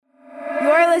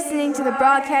listening to the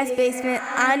Broadcast Basement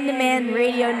On Demand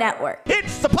Radio Network.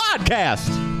 It's the podcast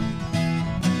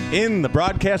in the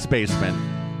Broadcast Basement.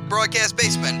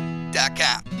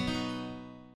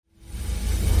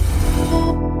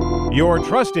 BroadcastBasement.com. Your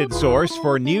trusted source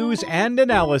for news and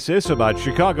analysis about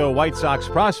Chicago White Sox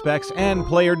prospects and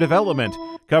player development,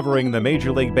 covering the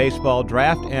Major League Baseball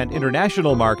draft and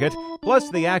international market,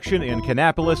 plus the action in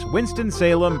Kannapolis,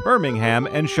 Winston-Salem, Birmingham,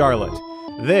 and Charlotte.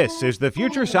 This is the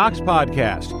FutureSox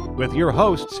Podcast with your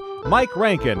hosts, Mike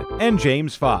Rankin and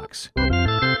James Fox.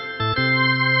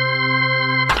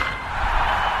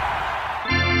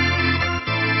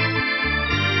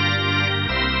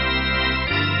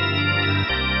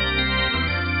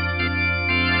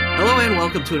 Hello and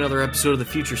welcome to another episode of the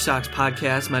FutureSox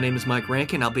Podcast. My name is Mike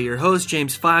Rankin. I'll be your host.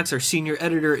 James Fox, our senior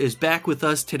editor, is back with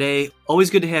us today.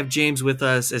 Always good to have James with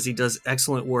us as he does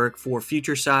excellent work for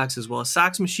FutureSox as well as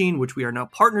Sox Machine, which we are now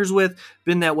partners with.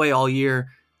 Been that way all year.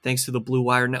 Thanks to the Blue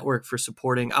Wire Network for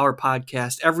supporting our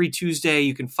podcast every Tuesday.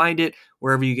 You can find it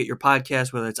wherever you get your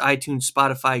podcast, whether it's iTunes,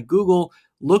 Spotify, Google.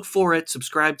 Look for it,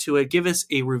 subscribe to it, give us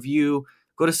a review.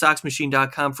 Go to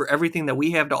SoxMachine.com for everything that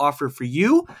we have to offer for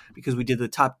you, because we did the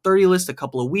top 30 list a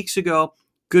couple of weeks ago.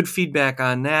 Good feedback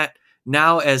on that.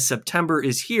 Now, as September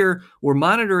is here, we're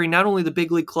monitoring not only the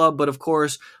big league club, but of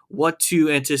course, what to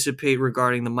anticipate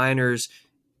regarding the minors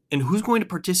and who's going to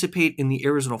participate in the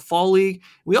Arizona Fall League.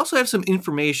 We also have some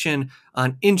information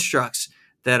on instructs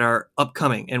that are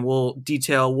upcoming, and we'll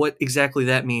detail what exactly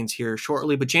that means here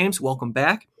shortly. But James, welcome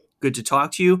back. Good to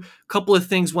talk to you. A couple of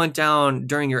things went down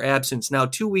during your absence. Now,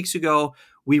 2 weeks ago,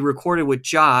 we recorded with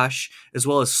Josh as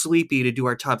well as Sleepy to do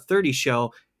our top 30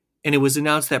 show, and it was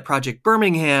announced that Project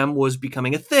Birmingham was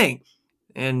becoming a thing.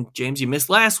 And James, you missed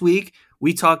last week.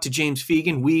 We talked to James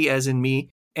Fegan, we as in me,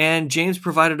 and James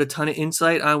provided a ton of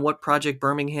insight on what Project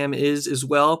Birmingham is as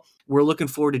well. We're looking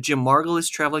forward to Jim Margulis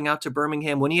traveling out to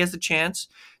Birmingham when he has the chance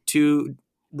to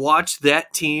watch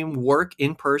that team work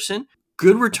in person.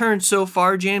 Good return so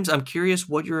far, James. I'm curious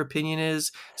what your opinion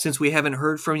is, since we haven't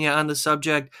heard from you on the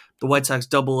subject. The White Sox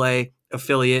AA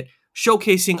affiliate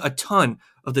showcasing a ton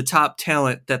of the top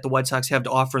talent that the White Sox have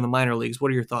to offer in the minor leagues. What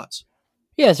are your thoughts?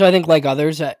 Yeah, so I think like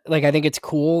others, I think it's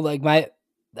cool. I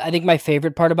think my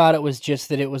favorite part about it was just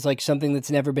that it was like something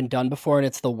that's never been done before, and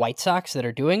it's the White Sox that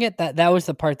are doing it. That was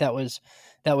the part that was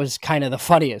kind of the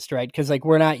funniest, right? Because like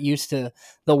we're not used to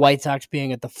the White Sox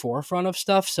being at the forefront of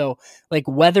stuff. So like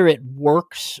whether it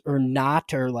works or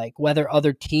not, or like whether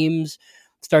other teams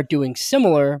start doing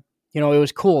similar, it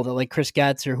was cool that like Chris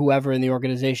Getz or whoever in the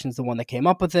organization is the one that came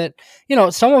up with it.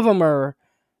 Some of them are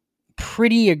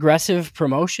pretty aggressive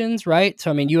promotions, right?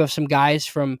 So I mean, you have some guys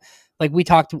from, like, we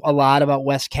talked a lot about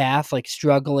Wes Kath like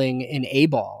struggling in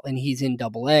A-ball, and he's in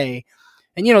AA.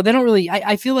 And, they don't really,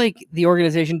 I feel like the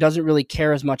organization doesn't really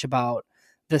care as much about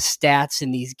the stats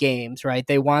in these games, right?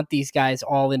 They want these guys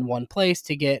all in one place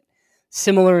to get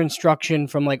similar instruction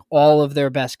from like all of their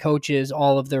best coaches,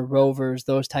 all of their rovers,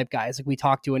 those type guys. Like we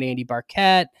talked to an Andy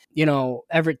Barquette,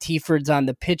 Everett Tieford's on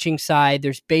the pitching side.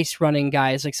 There's base running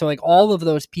guys. Like, so like all of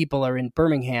those people are in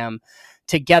Birmingham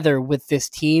together with this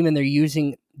team, and they're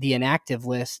using the inactive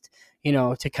list,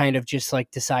 to kind of just like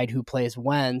decide who plays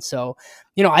when. So,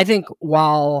 I think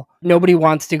while nobody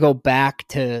wants to go back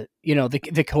to, the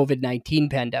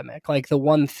COVID-19 pandemic, like the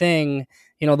one thing,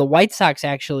 the White Sox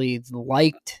actually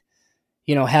liked,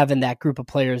 having that group of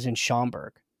players in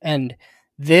Schaumburg. And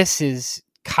this is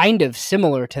kind of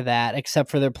similar to that, except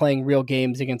for they're playing real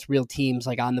games against real teams,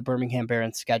 like on the Birmingham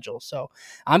Barons schedule. So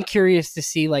I'm curious to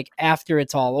see, like, after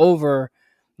it's all over,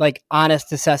 like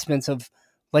honest assessments of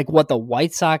like what the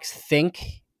White Sox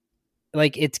think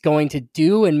like it's going to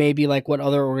do, and maybe like what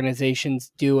other organizations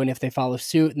do, and if they follow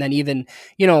suit. And then even,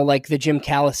 like the Jim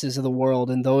Callises of the world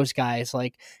and those guys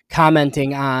like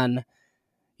commenting on,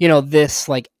 this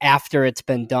like after it's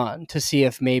been done, to see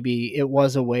if maybe it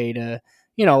was a way to,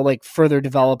 like further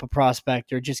develop a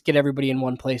prospect or just get everybody in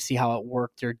one place, see how it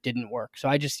worked or didn't work. So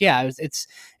I just, it's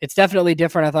definitely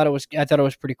different. I thought it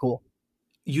was pretty cool.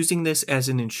 Using this as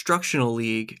an instructional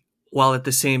league, while at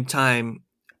the same time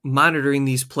monitoring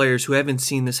these players who haven't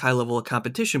seen this high level of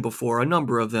competition before, a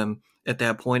number of them at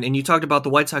that point. And you talked about the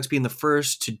White Sox being the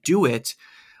first to do it.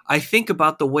 I think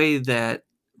about the way that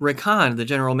Rick Hahn, the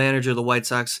general manager of the White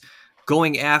Sox,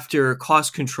 going after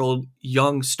cost-controlled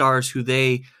young stars who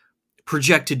they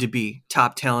projected to be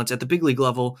top talents at the big league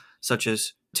level, such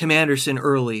as Tim Anderson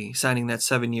early, signing that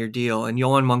 7-year deal, and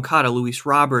Yohan Moncada, Luis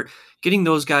Robert, getting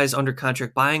those guys under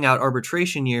contract, buying out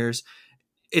arbitration years.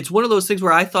 It's one of those things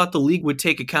where I thought the league would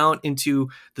take account into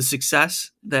the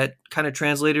success that kind of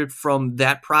translated from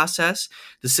that process.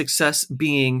 The success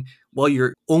being, well,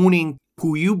 you're owning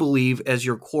who you believe as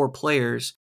your core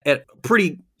players at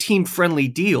pretty team-friendly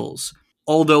deals,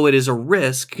 although it is a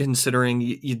risk considering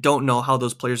you don't know how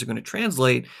those players are going to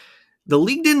translate. The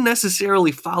league didn't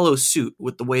necessarily follow suit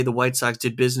with the way the White Sox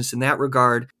did business in that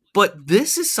regard, but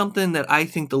this is something that I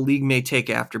think the league may take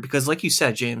after because, like you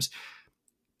said, James,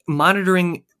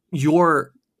 monitoring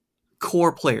your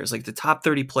core players, like the top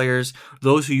 30 players,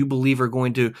 those who you believe are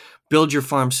going to build your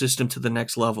farm system to the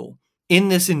next level in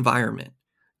this environment.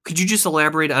 Could you just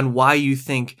elaborate on why you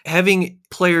think having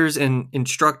players and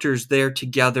instructors there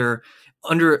together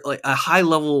under like a high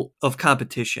level of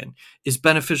competition is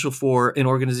beneficial for an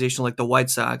organization like the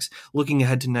White Sox looking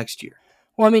ahead to next year?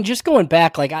 Well, I mean, just going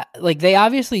back, like they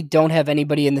obviously don't have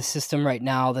anybody in the system right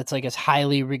now that's like as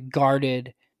highly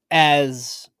regarded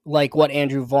as like what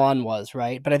Andrew Vaughn was,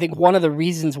 right? But I think one of the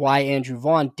reasons why Andrew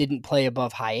Vaughn didn't play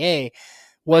above high A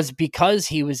was because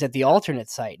he was at the alternate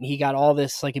site and he got all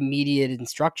this like immediate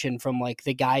instruction from like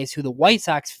the guys who the White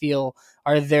Sox feel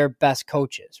are their best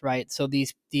coaches, right? So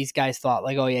these guys thought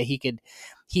like, oh yeah, he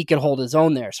could hold his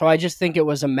own there. So I just think it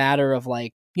was a matter of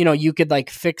like, you know, you could like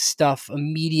fix stuff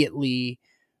immediately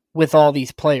with all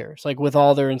these players, like with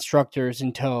all their instructors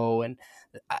in tow. And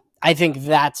I think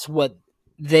that's what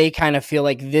they kind of feel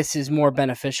like this is more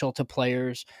beneficial to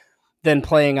players than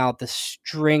playing out the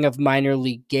string of minor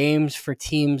league games for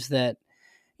teams that,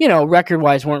 you know,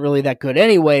 record-wise weren't really that good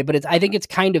anyway. But I think it's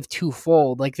kind of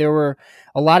twofold. Like there were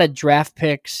a lot of draft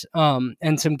picks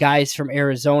and some guys from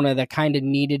Arizona that kind of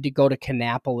needed to go to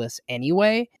Kannapolis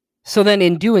anyway. So then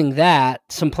in doing that,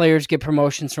 some players get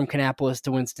promotions from Kannapolis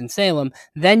to Winston-Salem.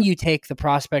 Then you take the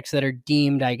prospects that are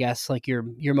deemed, I guess, like your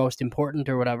most important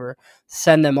or whatever,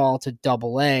 send them all to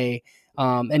Double-A.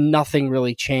 And nothing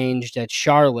really changed at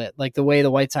Charlotte. Like the way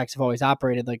the White Sox have always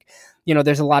operated, like, you know,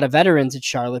 there's a lot of veterans at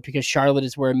Charlotte because Charlotte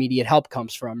is where immediate help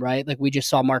comes from, right? Like we just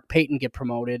saw Mark Payton get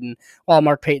promoted, and while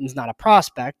Mark Payton's not a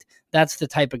prospect, that's the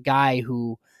type of guy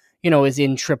who, you know, is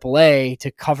in AAA to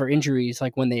cover injuries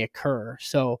like when they occur.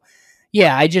 So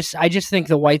yeah, I just think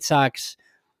the White Sox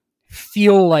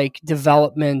feel like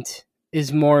development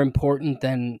is more important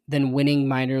than winning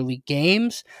minor league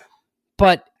games.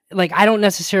 But like, I don't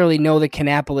necessarily know that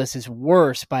Kannapolis is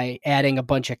worse by adding a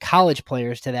bunch of college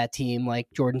players to that team, like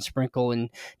Jordan Sprinkle and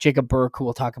Jacob Burke, who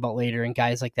we'll talk about later, and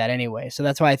guys like that anyway. So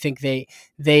that's why I think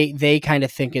they kind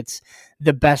of think it's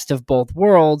the best of both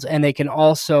worlds. And they can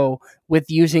also,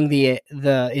 with using the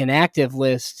inactive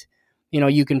list, you know,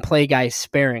 you can play guys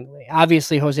sparingly.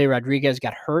 Obviously, Jose Rodriguez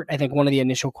got hurt. I think one of the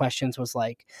initial questions was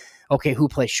like, okay, who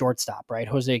plays shortstop, right?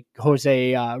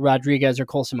 Jose Rodriguez or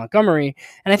Colson Montgomery.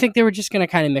 And I think they were just going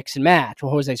to kind of mix and match.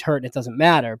 Well, Jose's hurt and it doesn't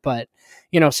matter. But,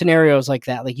 you know, scenarios like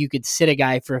that, like you could sit a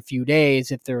guy for a few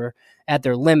days if they're at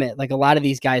their limit. Like a lot of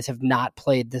these guys have not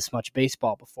played this much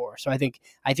baseball before. So I think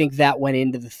that went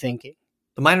into the thinking.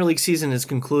 The minor league season is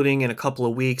concluding in a couple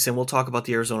of weeks, and we'll talk about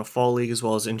the Arizona Fall League as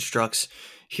well as Instructs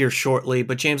here shortly.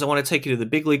 But James, I want to take you to the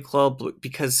big league club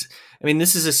because, I mean,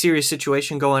 this is a serious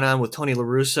situation going on with Tony La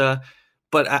Russa,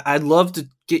 but I'd love to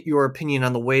get your opinion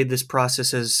on the way this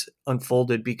process has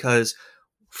unfolded because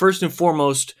first and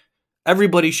foremost,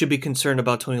 everybody should be concerned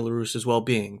about Tony La Russa's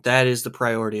well-being. That is the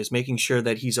priority, is making sure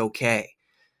that he's okay.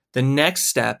 The next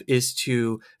step is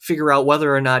to figure out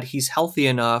whether or not he's healthy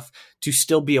enough to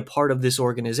still be a part of this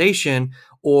organization,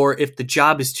 or if the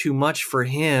job is too much for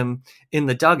him in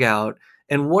the dugout.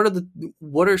 And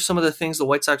what are some of the things the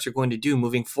White Sox are going to do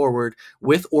moving forward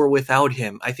with or without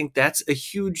him? I think that's a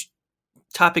huge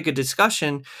topic of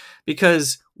discussion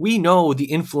because we know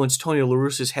the influence Tony La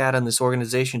Russa's had on this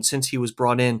organization since he was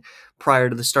brought in prior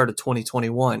to the start of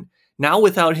 2021. Now,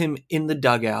 without him in the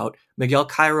dugout, Miguel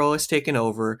Cairo has taken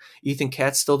over. Ethan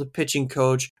Katz still the pitching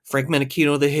coach. Frank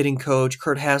Menachino, the hitting coach.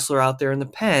 Kurt Hassler out there in the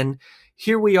pen.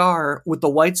 Here we are with the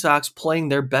White Sox playing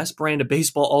their best brand of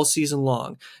baseball all season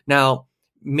long. Now,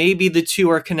 maybe the two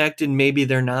are connected, maybe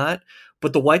they're not,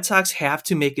 but the White Sox have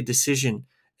to make a decision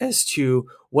as to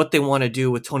what they want to do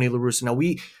with Tony La Russa. Now,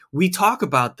 we talk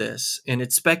about this, and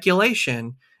it's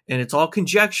speculation, and it's all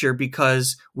conjecture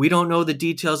because we don't know the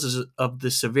details of the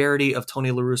severity of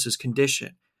Tony La Russa's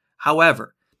condition.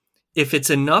 However, if it's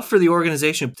enough for the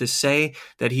organization to say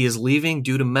that he is leaving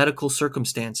due to medical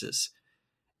circumstances,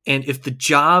 and if the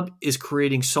job is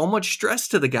creating so much stress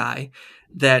to the guy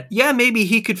that, yeah, maybe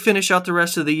he could finish out the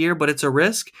rest of the year, but it's a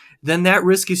risk, then that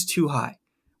risk is too high.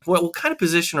 What kind of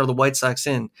position are the White Sox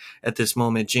in at this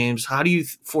moment, James? How do you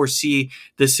foresee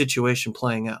this situation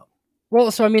playing out? Well,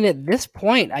 so I mean, at this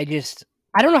point, I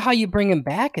don't know how you bring him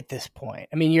back at this point.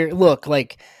 I mean,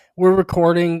 we're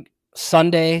recording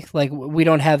Sunday, like we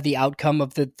don't have the outcome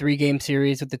of the 3-game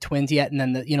series with the Twins yet, and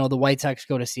then the White Sox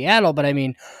go to Seattle. But I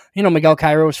mean, Miguel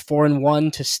Cairo was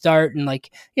 4-1 to start, and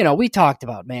we talked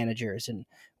about managers and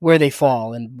where they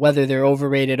fall and whether they're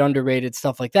overrated, underrated,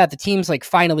 stuff like that. The team's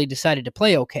finally decided to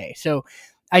play okay. So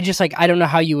I don't know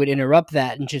how you would interrupt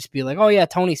that and just be like, oh yeah,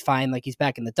 Tony's fine, he's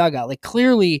back in the dugout.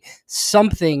 Clearly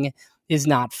something is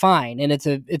not fine, and it's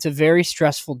a very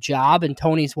stressful job. And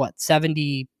Tony's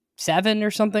 77 or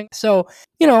something. So,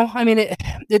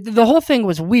 the whole thing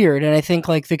was weird. And I think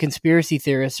the conspiracy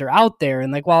theorists are out there.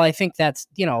 And while I think that's,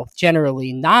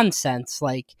 generally nonsense,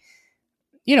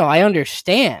 I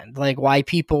understand why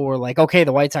people were okay,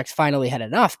 the White Sox finally had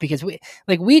enough, because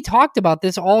we talked about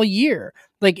this all year.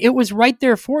 It was right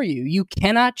there for you. You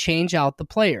cannot change out the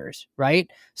players, right?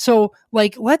 So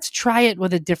let's try it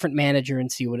with a different manager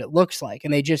and see what it looks like.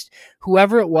 And they just,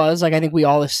 whoever it was, I think we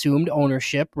all assumed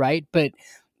ownership, right? But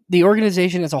the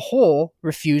organization as a whole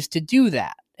refused to do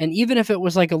that. And even if it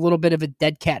was a little bit of a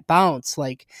dead cat bounce,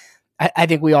 I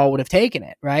think we all would have taken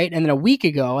it, right? And then a week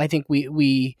ago, I think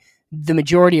we the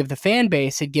majority of the fan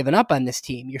base had given up on this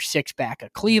team. You're 6 back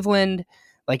of Cleveland,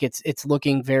 it's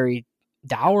looking very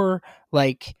dour,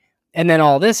 and then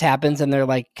all this happens, and they're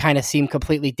kind of seem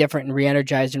completely different and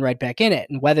re-energized and right back in it.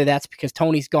 And whether that's because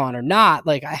Tony's gone or not,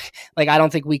 I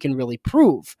don't think we can really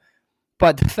prove.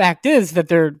 But the fact is that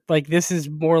they're this is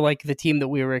more like the team that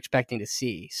we were expecting to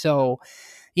see. So,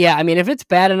 yeah, I mean, if it's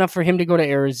bad enough for him to go to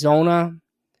Arizona,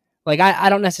 I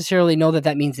don't necessarily know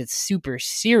that means it's super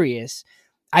serious.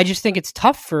 I just think it's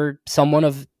tough for someone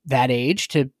of that age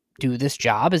to do this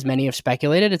job. As many have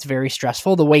speculated, it's very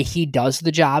stressful. The way he does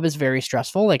the job is very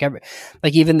stressful.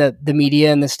 Even the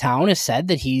media in this town has said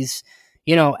that he's,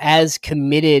 as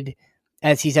committed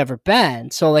as he's ever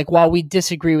been. So, while we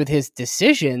disagree with his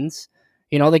decisions,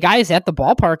 the guy's at the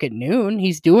ballpark at noon.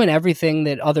 He's doing everything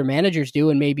that other managers do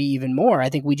and maybe even more. I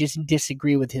think we just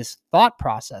disagree with his thought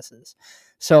processes.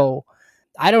 So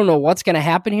I don't know what's going to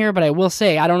happen here, but I will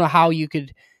say I don't know how you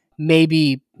could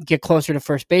maybe get closer to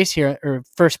first place here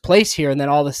and then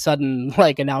all of a sudden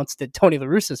announce that Tony La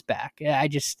Russa's back.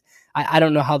 I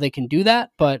don't know how they can do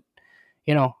that, but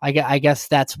I guess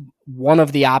that's one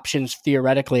of the options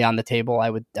theoretically on the table, I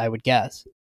would guess.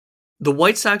 The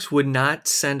White Sox would not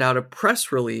send out a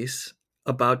press release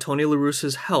about Tony La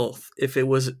Russa's health if it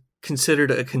was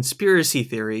considered a conspiracy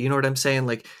theory. You know what I'm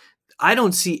saying? I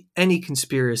don't see any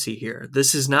conspiracy here.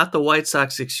 This is not the White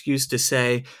Sox excuse to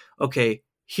say, okay,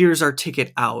 here's our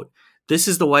ticket out. This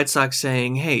is the White Sox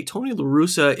saying, hey, Tony La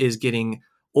Russa is getting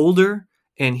older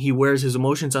and he wears his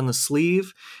emotions on the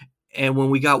sleeve. And when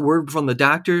we got word from the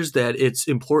doctors that it's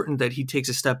important that he takes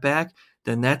a step back,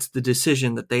 then that's the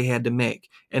decision that they had to make.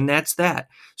 And that's that.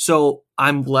 So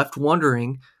I'm left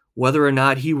wondering whether or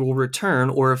not he will return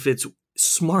or if it's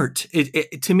smart.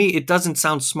 To me, it doesn't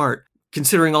sound smart,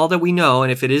 considering all that we know.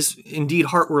 And if it is indeed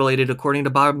heart-related, according to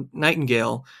Bob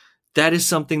Nightingale, that is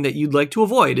something that you'd like to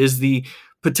avoid, is the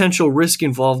potential risk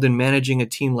involved in managing a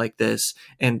team like this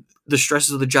and the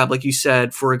stresses of the job, like you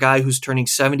said, for a guy who's turning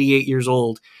 78 years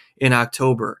old in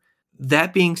October.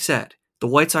 That being said, the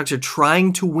White Sox are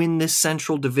trying to win this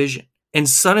Central Division. And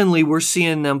suddenly we're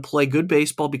seeing them play good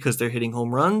baseball because they're hitting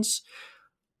home runs.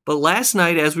 But last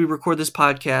night, as we record this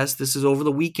podcast, this is over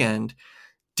the weekend,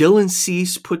 Dylan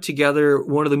Cease put together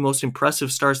one of the most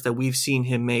impressive starts that we've seen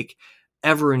him make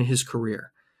ever in his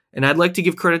career. And I'd like to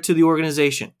give credit to the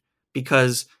organization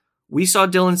because we saw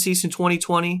Dylan Cease in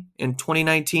 2020 and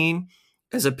 2019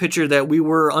 as a pitcher that we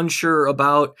were unsure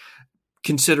about,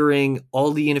 considering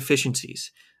all the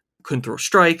inefficiencies. Couldn't throw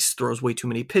strikes, throws way too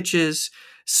many pitches.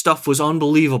 Stuff was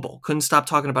unbelievable. Couldn't stop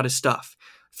talking about his stuff.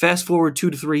 Fast forward 2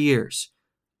 to 3 years.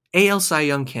 AL Cy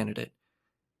Young candidate.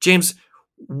 James,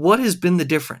 what has been the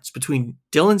difference between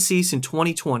Dylan Cease in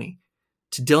 2020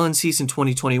 to Dylan Cease in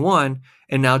 2021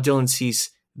 and now Dylan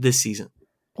Cease this season?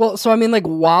 Well, so I mean,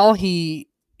 while he,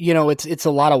 it's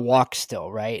a lot of walks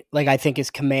still, right? I think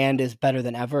his command is better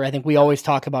than ever. I think we always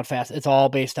talk about it's all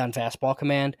based on fastball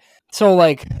command. So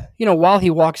while he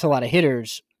walks a lot of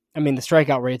hitters, I mean, the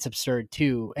strikeout rate's absurd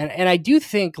too. And I do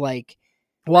think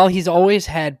while he's always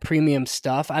had premium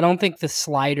stuff, I don't think the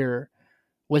slider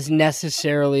was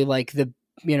necessarily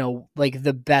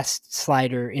the best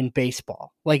slider in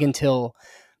baseball, until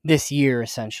this year,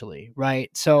 essentially. Right.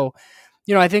 So,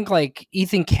 I think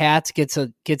Ethan Katz gets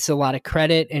a lot of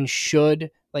credit and should.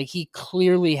 He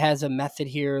clearly has a method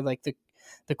here,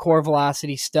 the core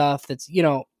velocity stuff that's,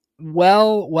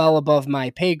 well above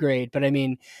my pay grade. But I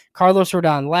mean, Carlos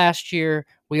Rodon last year,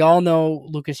 we all know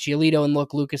Lucas Giolito, and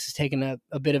look, Lucas has taken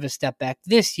a bit of a step back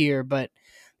this year, but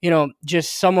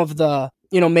just some of the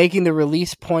making the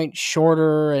release point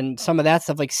shorter and some of that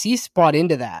stuff. Like Cease bought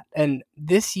into that. And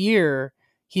this year,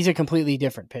 he's a completely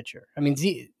different pitcher. I mean,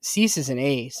 Cease is an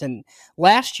ace. And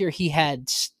last year he had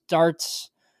starts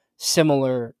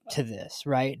similar to this,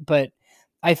 right? But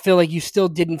I feel like you still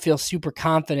didn't feel super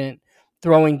confident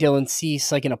throwing Dylan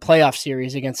Cease like in a playoff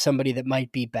series against somebody that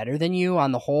might be better than you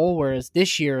on the whole. Whereas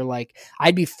this year, like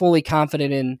I'd be fully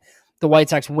confident in the White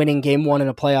Sox winning game 1 in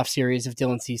a playoff series if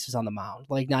Dylan Cease was on the mound,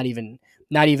 like not even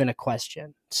a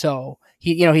question. So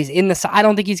he's in the, I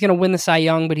don't think he's going to win the Cy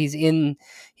Young, but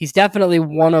he's definitely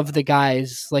one of the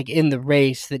guys like in the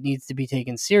race that needs to be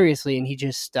taken seriously. And he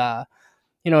just,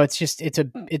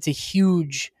 it's a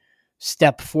huge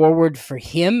step forward for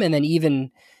him. And then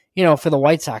even, for the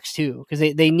White Sox too,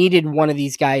 because they needed one of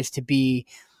these guys to be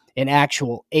an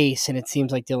actual ace. And it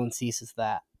seems like Dylan Cease is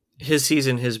that. His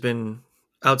season has been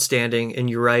outstanding, and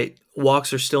you're right,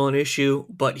 walks are still an issue,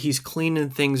 but he's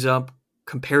cleaning things up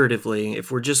comparatively.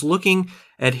 If we're just looking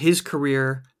at his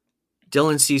career,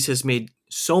 Dylan Cease has made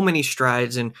so many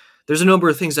strides, and there's a number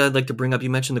of things I'd like to bring up. You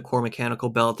mentioned the core mechanical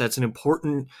belt. That's an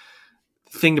important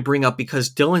thing to bring up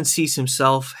because Dylan Cease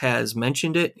himself has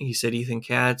mentioned it. He said Ethan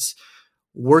Katz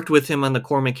worked with him on the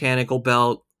core mechanical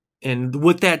belt, and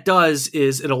what that does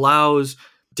is it allows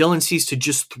Dylan Cease to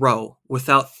just throw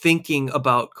without thinking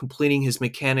about completing his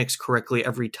mechanics correctly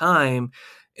every time.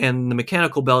 And the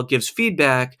mechanical belt gives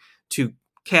feedback to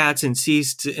Katz and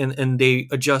Cease, and they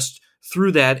adjust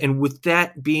through that. And with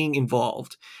that being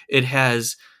involved, it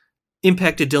has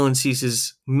impacted Dylan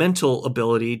Cease's mental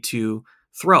ability to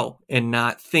throw and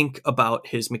not think about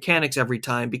his mechanics every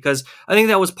time, because I think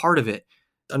that was part of it.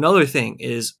 Another thing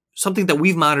is something that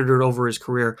we've monitored over his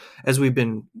career as we've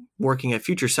been working at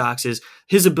FutureSox is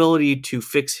his ability to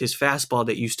fix his fastball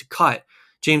that used to cut.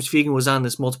 James Fegan was on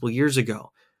this multiple years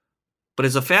ago. But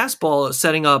as a fastball,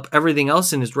 setting up everything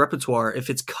else in his repertoire, if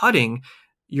it's cutting,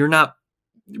 you're not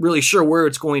really sure where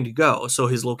it's going to go. So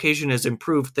his location has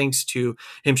improved thanks to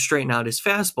him straightening out his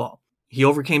fastball. He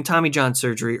overcame Tommy John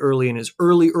surgery early in his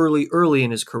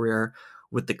career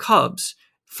with the Cubs.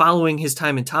 Following his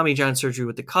time in Tommy John surgery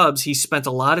with the Cubs, he spent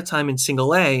a lot of time in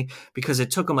single A because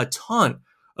it took him a ton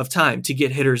of time to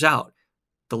get hitters out.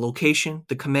 The location,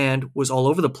 the command was all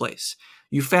over the place.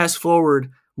 You fast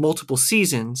forward multiple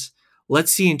seasons,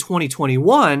 let's see in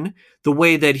 2021 the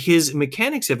way that his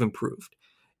mechanics have improved.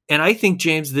 And I think,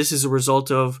 James, this is a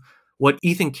result of what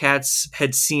Ethan Katz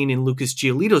had seen in Lucas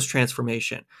Giolito's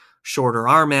transformation. Shorter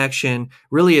arm action.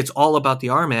 Really, it's all about the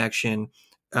arm action.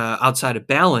 Outside of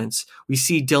balance, we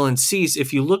see Dylan Cease.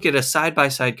 If you look at a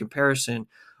side-by-side comparison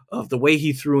of the way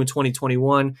he threw in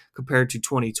 2021 compared to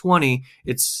 2020,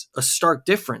 it's a stark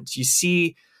difference. You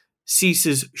see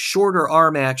Cease's shorter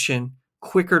arm action,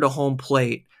 quicker to home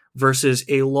plate versus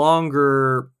a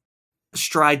longer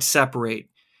stride separate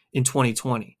in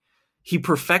 2020. He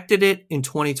perfected it in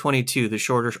 2022, the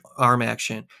shorter arm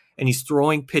action, and he's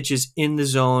throwing pitches in the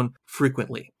zone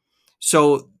frequently.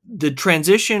 So the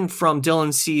transition from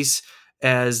Dylan Cease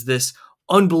as this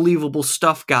unbelievable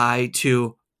stuff guy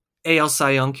to AL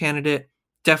Cy Young candidate,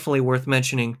 definitely worth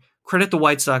mentioning. Credit the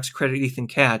White Sox, credit Ethan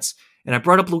Katz. And I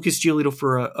brought up Lucas Giolito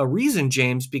for a reason,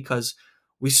 James, because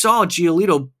we saw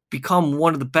Giolito become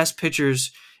one of the best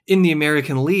pitchers in the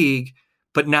American League,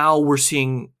 but now we're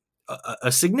seeing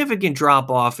a significant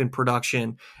drop-off in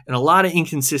production and a lot of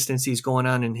inconsistencies going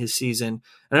on in his season.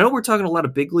 And I know we're talking a lot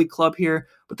of big league club here,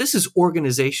 but this is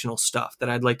organizational stuff that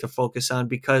I'd like to focus on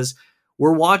because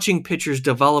we're watching pitchers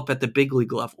develop at the big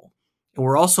league level. And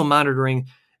we're also monitoring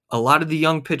a lot of the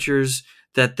young pitchers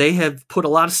that they have put a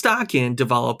lot of stock in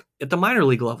develop at the minor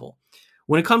league level.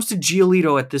 When it comes to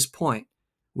Giolito at this point,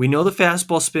 we know the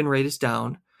fastball spin rate is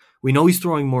down. We know he's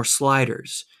throwing more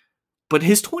sliders. But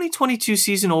his 2022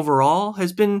 season overall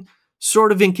has been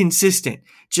sort of inconsistent,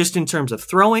 just in terms of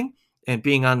throwing and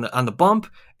being on the bump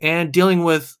and dealing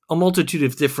with a multitude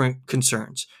of different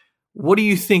concerns. What do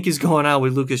you think is going on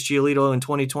with Lucas Giolito in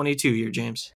 2022 here,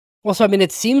 James? Well, so I mean,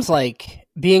 it seems like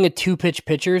being a two-pitch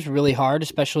pitcher is really hard,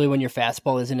 especially when your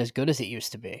fastball isn't as good as it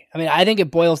used to be. I mean, I think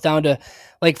it boils down to,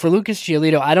 like, for Lucas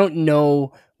Giolito, I don't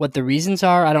know what the reasons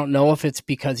are. I don't know if it's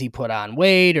because he put on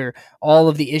weight or all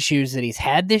of the issues that he's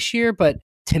had this year. But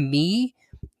to me,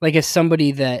 like, as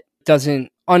somebody that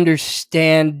doesn't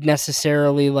understand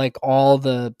necessarily like all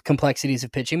the complexities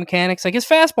of pitching mechanics, like his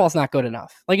fastball's not good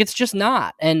enough. Like, it's just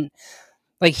not. And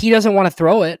like, he doesn't want to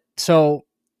throw it. So,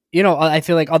 you know, I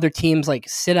feel like other teams like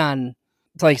sit on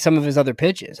like some of his other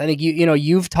pitches. I think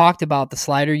you've talked about the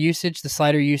slider usage. The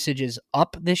slider usage is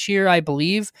up this year, I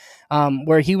believe,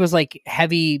 where he was like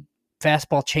heavy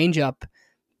fastball changeup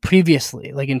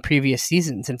previously, like in previous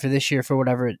seasons. And for this year, for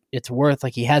whatever it's worth,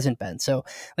 like he hasn't been. So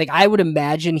like I would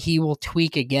imagine he will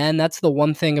tweak again. That's the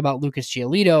one thing about Lucas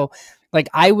Giolito. Like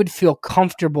I would feel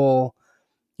comfortable,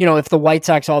 if the White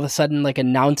Sox all of a sudden like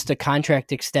announced a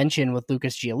contract extension with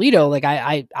Lucas Giolito, like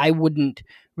I wouldn't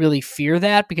really fear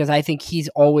that, because I think he's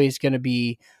always going to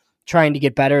be trying to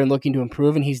get better and looking to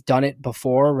improve. And he's done it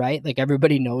before, right? Like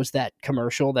everybody knows that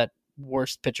commercial, that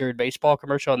worst pitcher in baseball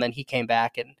commercial. And then he came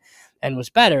back and was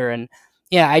better. And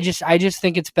yeah, I just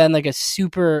think it's been like a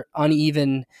super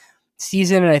uneven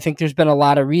season. And I think there's been a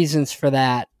lot of reasons for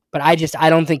that, but I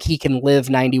don't think he can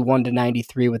live 91 to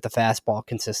 93 with the fastball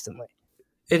consistently.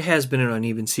 It has been an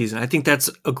uneven season. I think that's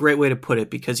a great way to put it,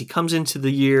 because he comes into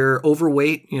the year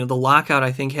overweight. The lockout,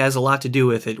 I think, has a lot to do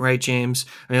with it, right, James?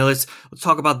 Let's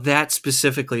talk about that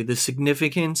specifically, the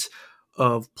significance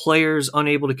of players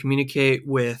unable to communicate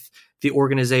with the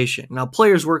organization. Now,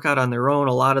 players work out on their own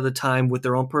a lot of the time with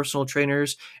their own personal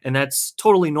trainers, and that's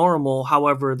totally normal.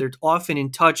 However, they're often in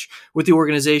touch with the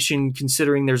organization,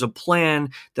 considering there's a plan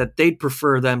that they'd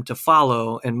prefer them to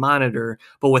follow and monitor.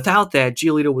 But without that,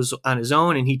 Giolito was on his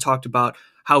own, and he talked about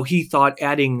how he thought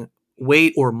adding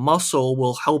weight or muscle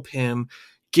will help him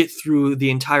get through the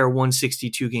entire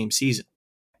 162 game season.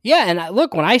 Yeah, and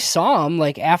look, when I saw him,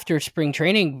 like after spring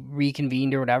training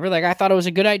reconvened or whatever, like I thought it was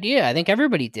a good idea. I think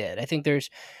everybody did. I think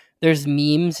there's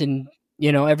memes and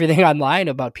everything online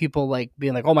about people like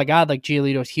being like, oh my God, like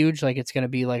Giolito's huge, like it's going to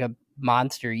be like a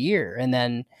monster year. And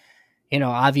then,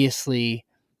 obviously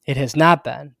it has not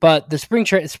been. But the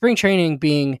spring training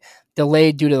being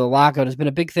delayed due to the lockout has been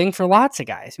a big thing for lots of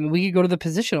guys. I mean, we could go to the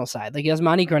positional side. Like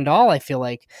Yasmani Grandal, I feel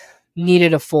like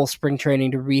needed a full spring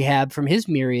training to rehab from his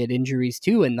myriad injuries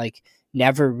too, and like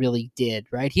never really did,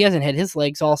 right? He hasn't had his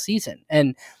legs all season.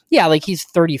 And yeah, like he's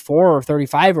 34 or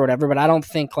 35 or whatever, but I don't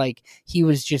think like he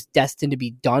was just destined to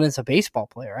be done as a baseball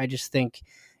player. I just think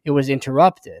it was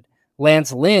interrupted.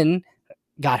 Lance Lynn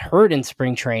got hurt in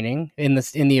spring training, in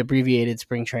the abbreviated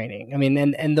spring training. I mean,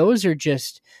 and those are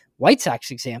just White Sox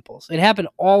examples. It happened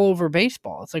all over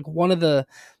baseball. It's like one of the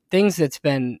things that's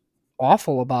been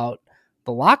awful about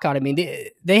the lockout. I mean,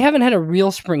 they haven't had a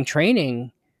real spring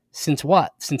training since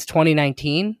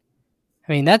 2019.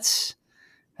 I mean, that's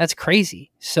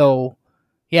crazy. So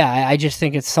yeah, I just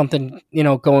think it's something,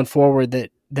 going forward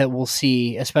that we'll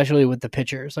see, especially with the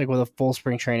pitchers, like with a full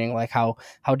spring training, like how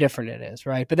different it is.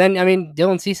 Right. But then, I mean,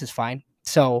 Dylan Cease is fine.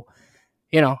 So,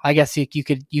 I guess you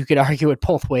could argue it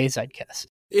both ways, I'd guess.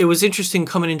 It was interesting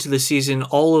coming into the season,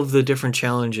 all of the different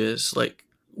challenges, like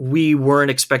we weren't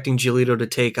expecting Giolito to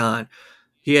take on.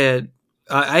 He had,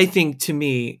 I think, to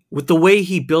me, with the way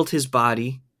he built his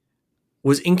body,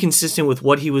 was inconsistent with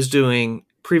what he was doing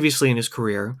previously in his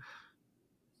career.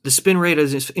 The spin rate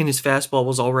in his fastball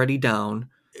was already down.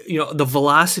 The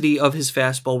velocity of his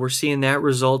fastball, we're seeing that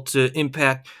result to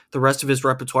impact the rest of his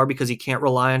repertoire, because he can't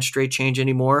rely on straight change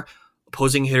anymore.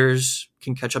 Opposing hitters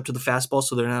can catch up to the fastball,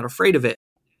 so they're not afraid of it.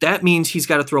 That means he's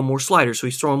got to throw more sliders, so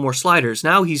he's throwing more sliders.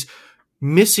 Now he's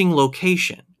missing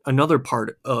location. Another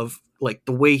part of like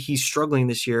the way he's struggling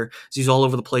this year is he's all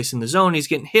over the place in the zone. He's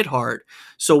getting hit hard.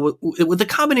 So with the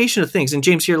combination of things, and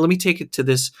James here, let me take it to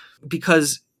this,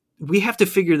 because we have to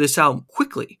figure this out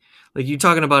quickly. Like you're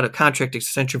talking about a contract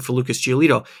extension for Lucas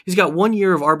Giolito. He's got 1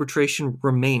 year of arbitration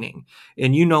remaining.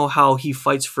 And you know how he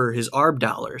fights for his ARB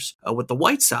dollars with the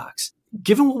White Sox.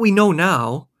 Given what we know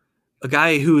now, a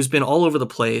guy who's been all over the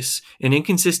place, an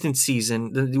inconsistent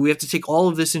season, we have to take all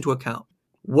of this into account.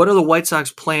 What are the White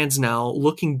Sox plans now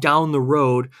looking down the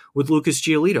road with Lucas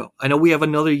Giolito? I know we have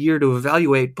another year to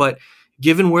evaluate, but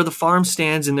given where the farm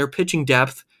stands in their pitching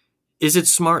depth, is it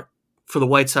smart for the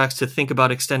White Sox to think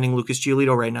about extending Lucas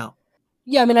Giolito right now?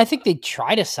 Yeah, I mean, I think they'd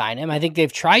try to sign him. I think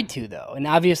they've tried to, though. And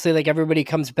obviously, like, everybody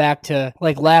comes back to,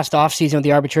 like, last offseason with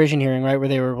the arbitration hearing, right, where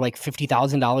they were, like,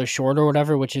 $50,000 short or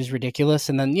whatever, which is ridiculous.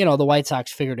 And then, the White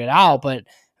Sox figured it out. But,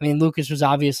 I mean, Lucas was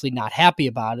obviously not happy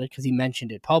about it because he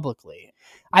mentioned it publicly.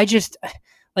 I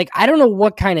don't know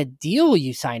what kind of deal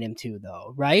you sign him to,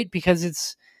 though, right? Because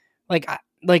it's,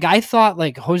 I thought,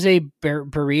 like, Jose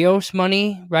Barrios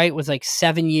money, right, was, like,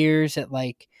 7 years at,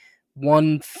 like,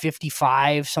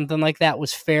 155, something like that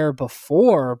was fair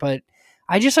before, but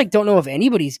I just don't know if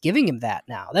anybody's giving him that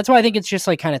now. That's why I think it's just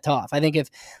kind of tough. I think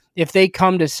if they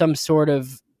come to some sort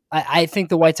of, I think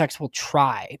the White Sox will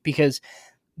try, because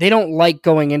they don't like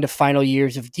going into final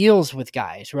years of deals with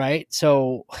guys, right?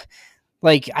 So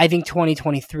I think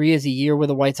 2023 is a year where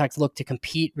the White Sox look to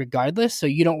compete regardless. So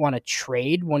you don't want to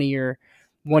trade one of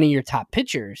your top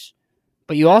pitchers,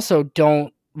 but you also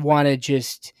don't want to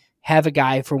just have a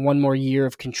guy for one more year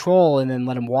of control and then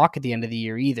let him walk at the end of the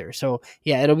year either. So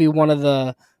yeah, it'll be one of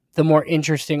the the more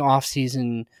interesting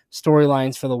offseason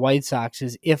storylines for the White Sox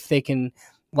is if they can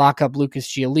lock up Lucas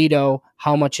Giolito,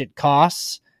 how much it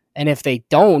costs, and if they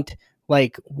don't,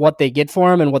 like what they get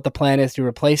for him and what the plan is to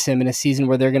replace him in a season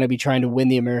where they're going to be trying to win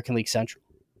the American League Central.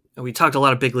 We talked a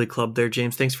lot of big league club there,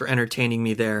 James. Thanks for entertaining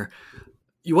me there.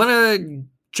 You want to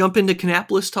jump into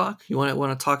Kannapolis talk? You want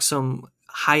to talk some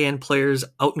high-end players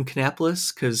out in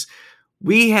Kannapolis? Because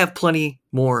we have plenty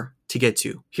more to get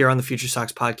to here on the Future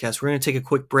Sox podcast. We're going to take a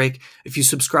quick break. If you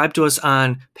subscribe to us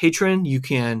on Patreon, you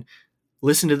can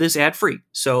listen to this ad-free.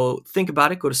 So think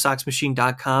about it. Go to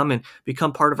soxmachine.com and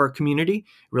become part of our community. It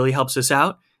really helps us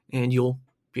out, and you'll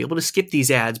be able to skip these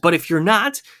ads. But if you're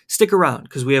not, stick around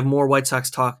because we have more White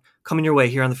Sox talk coming your way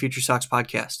here on the Future Sox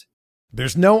podcast.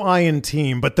 There's no I in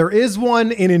team, but there is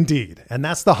one in Indeed, and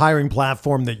that's the hiring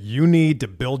platform that you need to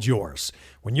build yours.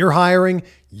 When you're hiring,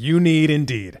 you need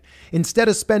Indeed. Instead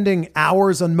of spending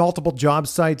hours on multiple job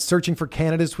sites searching for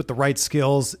candidates with the right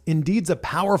skills, Indeed's a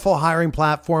powerful hiring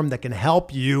platform that can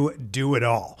help you do it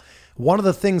all. One of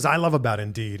the things I love about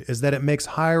Indeed is that it makes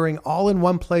hiring all in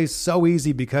one place so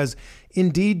easy because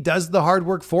Indeed does the hard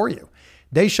work for you.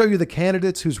 They show you the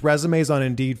candidates whose resumes on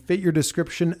Indeed fit your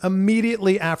description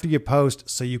immediately after you post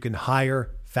so you can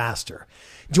hire faster.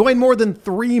 Join more than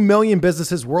 3 million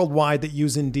businesses worldwide that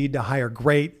use Indeed to hire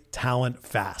great talent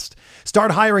fast.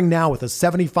 Start hiring now with a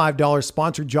 $75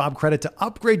 sponsored job credit to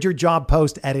upgrade your job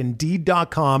post at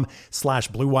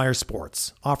Indeed.com/Blue Wire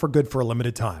Sports. Offer good for a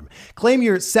limited time. Claim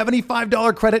your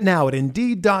 $75 credit now at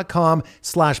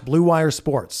Indeed.com/Blue Wire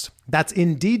Sports. That's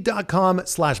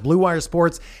Indeed.com/Blue Wire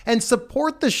Sports, and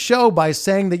support the show by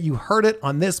saying that you heard it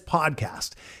on this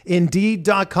podcast.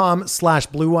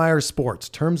 Indeed.com/Blue Wire Sports.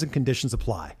 Terms and conditions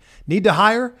apply. Need to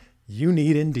hire? You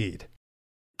need Indeed.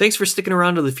 Thanks for sticking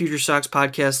around to the Future Sox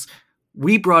podcast.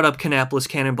 We brought up Kannapolis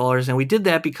Cannonballers, and we did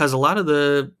that because a lot of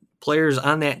the players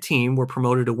on that team were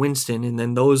promoted to Winston, and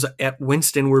then those at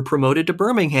Winston were promoted to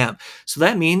Birmingham. So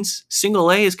that means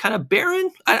single A is kind of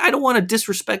barren. I don't want to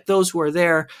disrespect those who are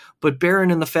there, but barren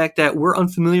in the fact that we're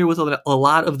unfamiliar with a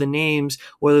lot of the names,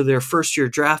 whether they're first-year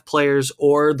draft players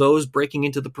or those breaking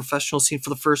into the professional scene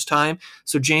for the first time.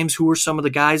 So James, who are some of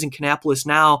the guys in Kannapolis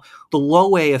now, the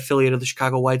low A affiliate of the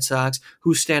Chicago White Sox,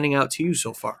 who's standing out to you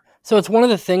so far? So it's one of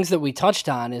the things that we touched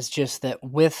on is just that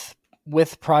with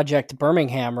Project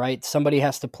Birmingham, right? Somebody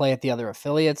has to play at the other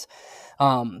affiliates.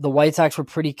 The White Sox were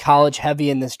pretty college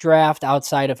heavy in this draft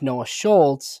outside of Noah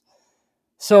Schultz.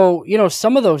 So,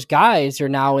 some of those guys are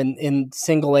now in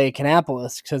single A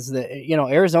Kannapolis because the,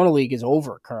 Arizona League is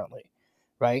over currently.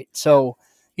 Right. So,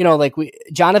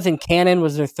 Jonathan Cannon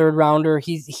was their third rounder.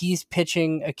 He's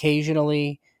pitching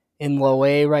occasionally in low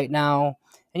A right now.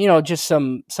 And, just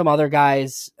some other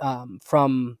guys,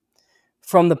 from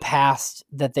the past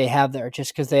that they have there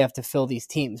just because they have to fill these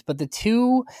teams. But the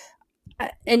two,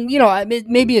 and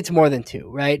maybe it's more than two,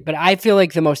 right? But I feel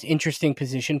like the most interesting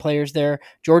position players there,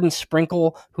 Jordan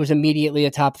Sprinkle, who's immediately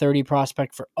a top 30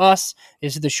 prospect for us,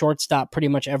 is the shortstop pretty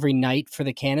much every night for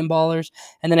the Cannonballers.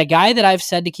 And then a guy that I've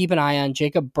said to keep an eye on,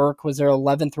 Jacob Burke, was their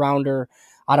 11th rounder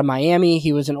out of Miami.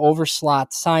 He was an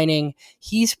overslot signing.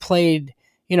 He's played,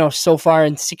 so far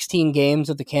in 16 games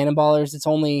with the Cannonballers. It's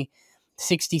only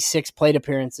 66 plate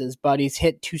appearances, but he's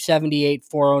hit 278,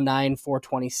 409,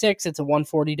 426. It's a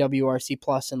 140 WRC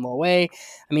plus in low A.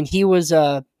 I mean, he was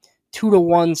a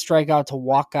 2-to-1 strikeout to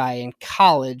walk guy in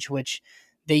college, which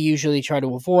they usually try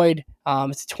to avoid.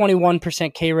 It's a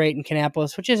 21% K rate in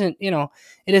Kannapolis, which isn't, it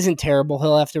isn't terrible.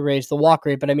 He'll have to raise the walk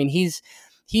rate, but I mean, he's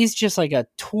just like a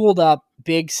tooled up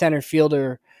big center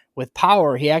fielder with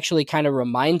power. He actually kind of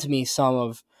reminds me some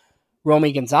of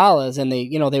Romy Gonzalez, and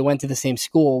they went to the same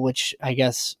school, which I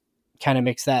guess kind of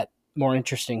makes that more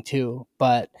interesting too.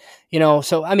 But,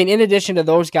 so, I mean, in addition to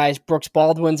those guys, Brooks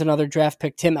Baldwin's another draft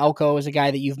pick. Tim Elko is a guy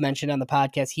that you've mentioned on the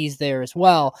podcast. He's there as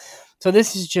well. So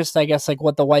this is just, I guess, like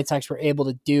what the White Sox were able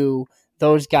to do.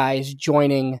 Those guys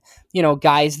joining,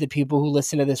 guys that people who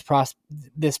listen to this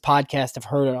podcast have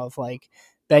heard of, like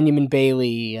Benjamin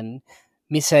Bailey and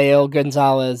Misael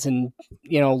Gonzalez and,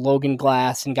 Logan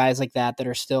Glass and guys like that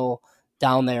are still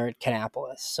down there at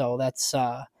Kannapolis. So that's,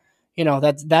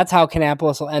 that's how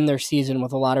Kannapolis will end their season,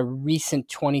 with a lot of recent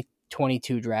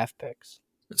 2022 draft picks.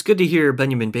 It's good to hear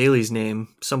Benjamin Bailey's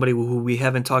name, somebody who we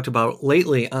haven't talked about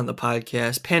lately on the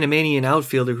podcast, Panamanian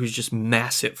outfielder who's just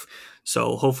massive.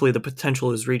 So hopefully the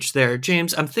potential is reached there.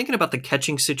 James, I'm thinking about the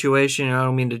catching situation, and I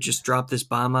don't mean to just drop this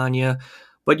bomb on you,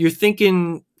 but you're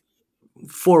thinking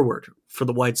forward for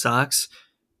the White Sox.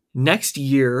 Next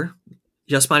year,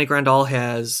 Yasmani Grandal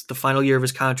has the final year of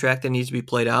his contract that needs to be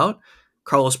played out.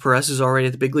 Carlos Perez is already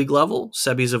at the big league level.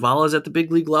 Sebi Zavala is at the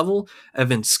big league level.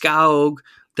 Evan Skaug,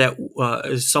 that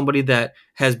is somebody that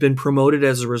has been promoted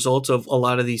as a result of a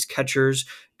lot of these catchers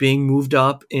being moved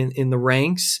up in the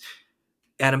ranks.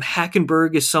 Adam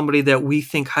Hackenberg is somebody that we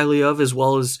think highly of, as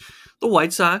well as the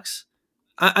White Sox.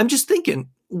 I'm just thinking,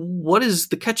 what is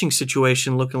the catching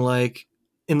situation looking like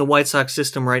in the White Sox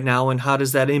system right now, and how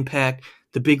does that impact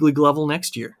the big league level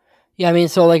next year? Yeah, I mean,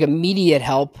 so like immediate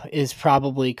help is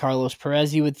probably Carlos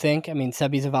Perez, you would think. I mean,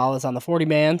 Sebi Zavala's on the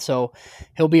 40-man, so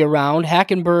he'll be around.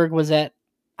 Hackenberg was at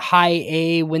High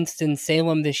A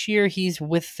Winston-Salem this year. He's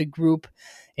with the group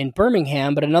in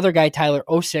Birmingham, but another guy, Tyler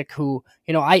Osick, who,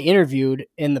 I interviewed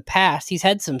in the past, he's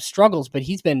had some struggles, but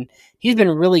he's been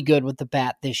really good with the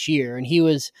bat this year, and he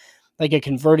was like a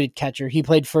converted catcher. He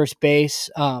played first base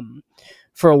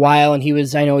for a while, and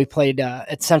I know he played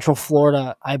at Central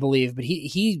Florida, I believe, but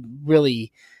he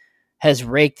really has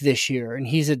raked this year, and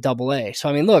he's at Double-A. So,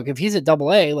 I mean, look, if he's at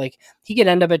Double-A, like, he could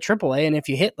end up at Triple-A, and if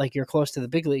you hit, like, you're close to the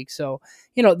big league. So,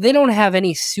 they don't have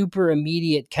any super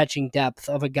immediate catching depth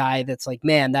of a guy that's like,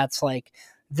 man, that's like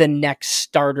the next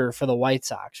starter for the White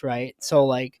Sox, right? So,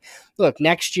 like, look,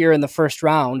 next year in the first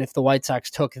round, if the White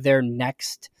Sox took their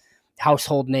next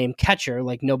household name catcher,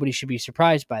 like, nobody should be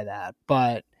surprised by that.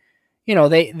 But,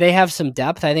 they have some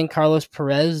depth. I think Carlos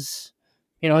Perez,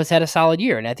 has had a solid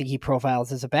year, and I think he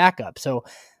profiles as a backup. So,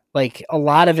 like, a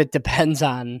lot of it depends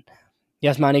on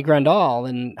Yasmani Grandal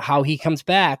and how he comes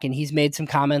back. And he's made some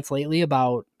comments lately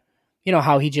about,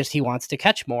 how he wants to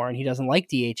catch more, and he doesn't like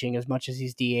DHing as much as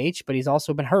he's DH, but he's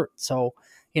also been hurt. So,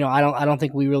 I don't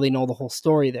think we really know the whole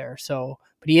story there. So,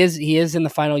 but he is in the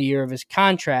final year of his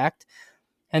contract,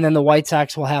 and then the White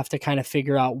Sox will have to kind of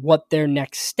figure out what their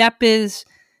next step is.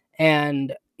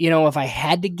 And, if I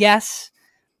had to guess,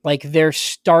 like, their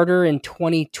starter in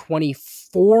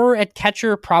 2024 at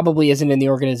catcher probably isn't in the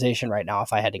organization right now,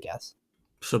 if I had to guess.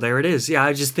 So there it is. Yeah, I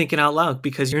was just thinking out loud,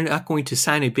 because you're not going to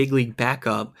sign a big league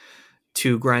backup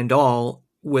to Grandal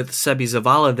with Sebi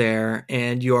Zavala there,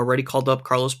 and you already called up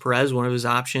Carlos Perez, one of his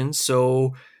options.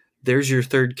 So there's your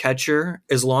third catcher.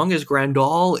 As long as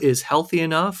Grandal is healthy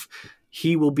enough,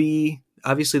 he will be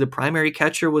obviously the primary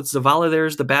catcher, with Zavala there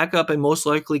as the backup, and most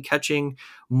likely catching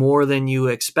more than you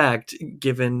expect,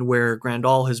 given where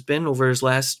Grandal has been over his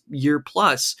last year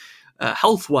plus,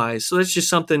 health-wise. So that's just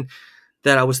something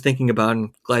that I was thinking about,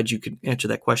 and glad you could answer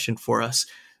that question for us.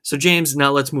 So, James, now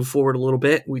let's move forward a little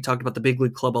bit. We talked about the big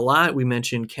league club a lot. We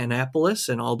mentioned Kannapolis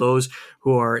and all those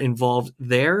who are involved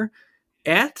there.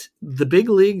 At the big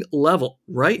league level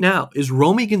right now is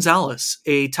Romy Gonzalez,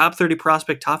 a top 30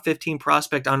 prospect, top 15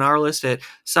 prospect on our list at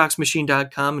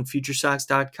SoxMachine.com and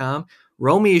FutureSox.com.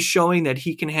 Romy is showing that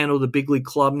he can handle the big league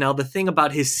club. Now, the thing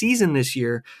about his season this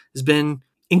year has been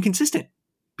inconsistent,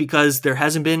 because there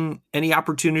hasn't been any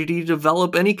opportunity to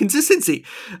develop any consistency.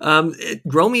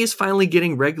 Romy is finally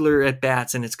getting regular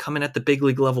at-bats, and it's coming at the big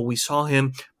league level. We saw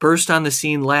him burst on the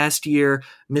scene last year,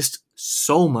 missed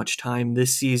so much time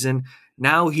this season.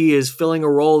 Now he is filling a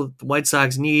role that the White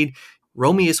Sox need.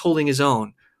 Romy is holding his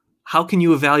own. How can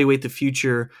you evaluate the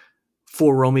future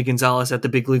for Romy Gonzalez at the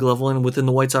big league level and within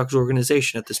the White Sox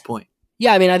organization at this point?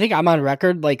 Yeah, I mean, I think I'm on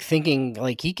record like thinking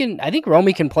like I think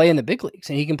Romy can play in the big leagues,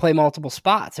 and he can play multiple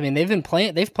spots. I mean, they've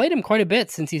played him quite a bit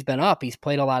since he's been up. He's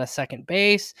played a lot of second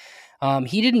base.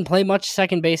 He didn't play much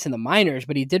second base in the minors,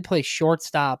 but he did play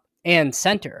shortstop and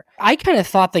center. I kind of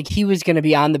thought like he was going to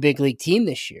be on the big league team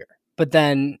this year, but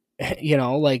then,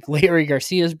 like Larry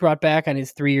Garcia's brought back on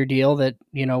his 3-year deal that,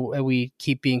 we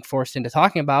keep being forced into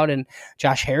talking about. And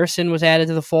Josh Harrison was added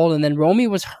to the fold. And then Romy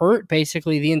was hurt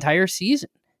basically the entire season.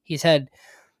 He's had,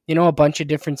 a bunch of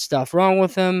different stuff wrong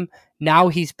with him. Now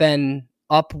he's been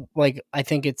up, like, I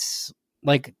think it's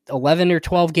like 11 or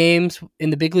 12 games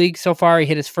in the big league so far. He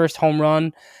hit his first home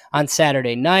run on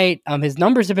Saturday night. His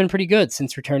numbers have been pretty good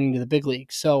since returning to the big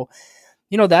league. So,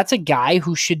 that's a guy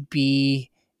who should be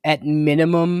at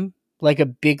minimum like a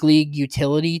big league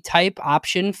utility type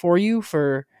option for you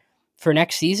for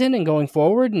next season and going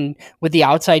forward. And with the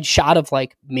outside shot of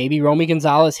like, maybe Romy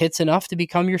Gonzalez hits enough to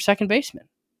become your second baseman.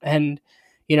 And,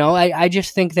 I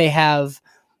just think they have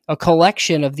a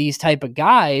collection of these type of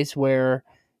guys where,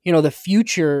 the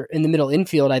future in the middle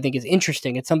infield, I think, is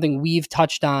interesting. It's something we've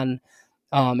touched on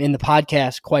in the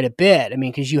podcast quite a bit. I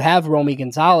mean, because you have Romy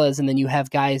Gonzalez, and then you have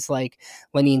guys like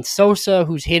Lenyn Sosa,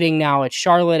 who's hitting now at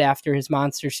Charlotte after his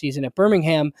monster season at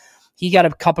Birmingham. He got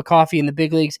a cup of coffee in the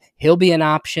big leagues. He'll be an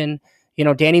option.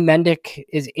 Danny Mendick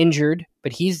is injured,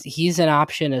 but he's an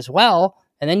option as well.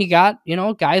 And then you got,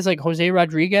 guys like Jose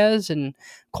Rodriguez, and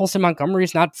Colson Montgomery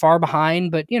is not far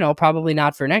behind, but, probably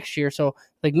not for next year. So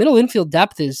like middle infield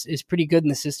depth is pretty good in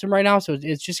the system right now. So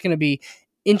it's just going to be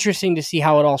interesting to see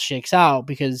how it all shakes out,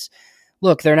 because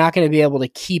look, they're not going to be able to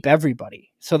keep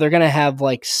everybody. So they're going to have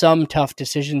like some tough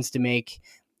decisions to make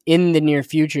in the near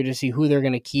future to see who they're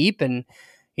going to keep and,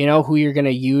 who you're going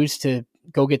to use to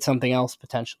go get something else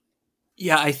potentially.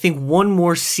 Yeah, I think one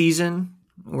more season,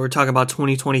 we're talking about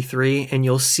 2023, and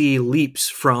you'll see leaps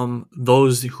from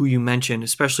those who you mentioned,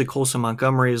 especially Colson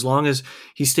Montgomery. As long as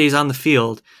he stays on the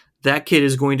field, that kid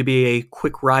is going to be a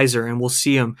quick riser, and we'll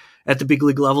see him at the big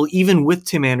league level, even with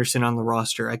Tim Anderson on the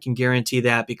roster. I can guarantee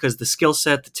that, because the skill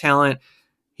set, the talent,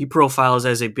 he profiles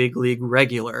as a big league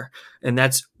regular, and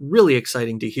that's really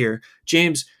exciting to hear.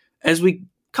 James, as we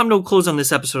come to a close on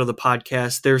this episode of the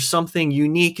podcast, there's something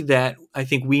unique that I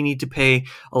think we need to pay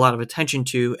a lot of attention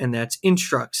to, and that's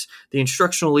Instructs, the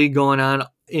instructional league going on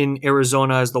in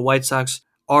Arizona as the White Sox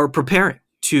are preparing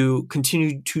to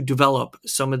continue to develop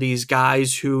some of these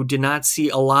guys who did not see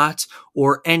a lot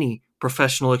or any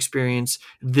professional experience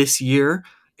this year,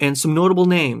 and some notable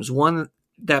names. One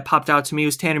that popped out to me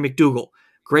was Tanner McDougal.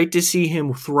 Great to see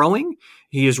him throwing.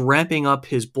 He is ramping up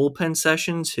his bullpen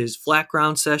sessions, his flat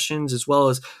ground sessions, as well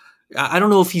as, I don't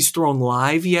know if he's thrown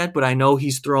live yet, but I know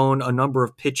he's thrown a number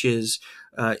of pitches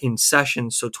in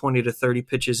sessions, so 20 to 30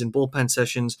 pitches in bullpen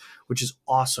sessions, which is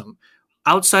awesome.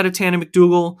 Outside of Tanner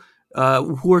McDougal,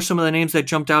 who are some of the names that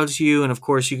jumped out to you? And of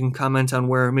course, you can comment on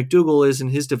where McDougal is in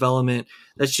his development.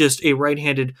 That's just a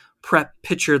right-handed prep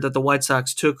pitcher that the White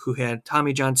Sox took, who had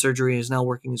Tommy John surgery and is now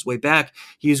working his way back.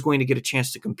 He is going to get a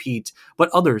chance to compete. But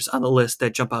others on the list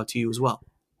that jump out to you as well.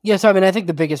 Yeah, so I think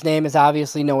the biggest name is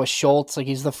obviously Noah Schultz. Like,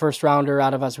 he's the first rounder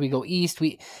out of Oswego East.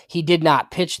 He did not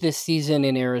pitch this season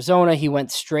in Arizona. He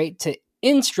went straight to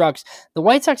Instructs. The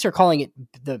White Sox are calling it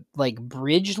the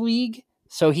Bridge League.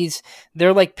 So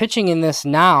they're like pitching in this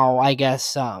now, I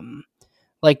guess,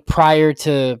 like prior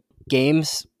to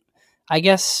games, I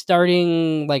guess,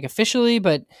 starting like officially.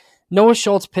 But Noah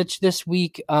Schultz pitched this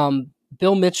week.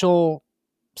 Bill Mitchell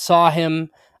saw him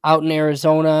out in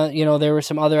Arizona. There were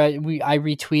some other, I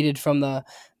retweeted from the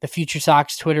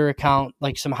FutureSox Twitter account,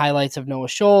 like some highlights of Noah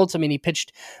Schultz. He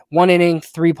pitched 1 inning,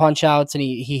 3 punch outs, and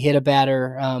he hit a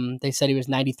batter. They said he was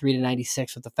 93 to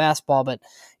 96 with the fastball, but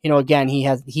again, he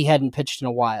hadn't pitched in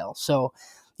a while. So,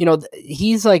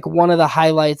 he's like one of the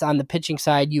highlights on the pitching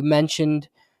side. You mentioned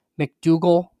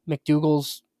McDougal.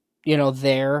 McDougal's,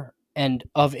 there and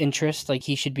of interest. Like,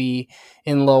 he should be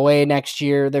in low A next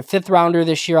year. Their 5th rounder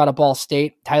this year out of Ball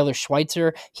State, Tyler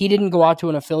Schweitzer. He didn't go out to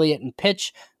an affiliate and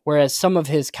pitch, whereas some of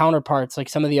his counterparts, like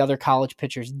some of the other college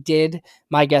pitchers, did.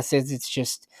 My guess is it's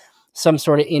just some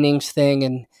sort of innings thing,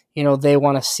 and they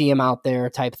want to see him out there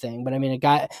type thing. But a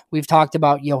guy we've talked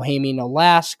about, Yohemi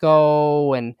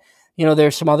Nolasco, and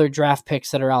there's some other draft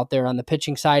picks that are out there on the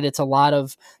pitching side. It's a lot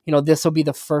of this will be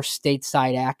the first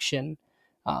stateside action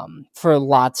for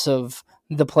lots of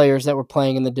the players that were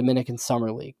playing in the Dominican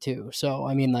Summer League too. So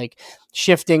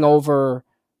shifting over.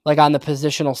 Like, on the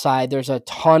positional side, there's a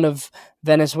ton of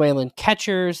Venezuelan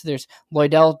catchers. There's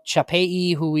Loidel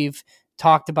Chapei, who we've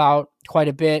talked about quite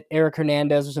a bit. Eric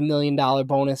Hernandez was $1 million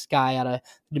bonus guy out of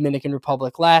the Dominican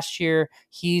Republic last year.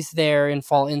 He's there in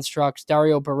fall instructs.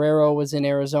 Dario Barrero was in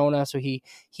Arizona, so he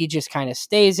just kind of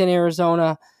stays in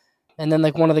Arizona. And then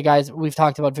one of the guys, we've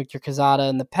talked about Victor Quezada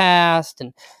in the past,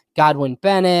 and Godwin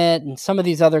Bennett, and some of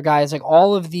these other guys, like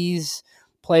all of these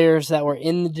players that were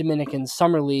in the Dominican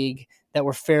Summer League that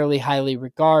were fairly highly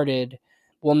regarded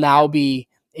will now be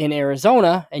in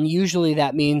Arizona. And usually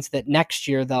that means that next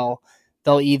year they'll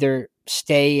either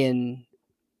stay in,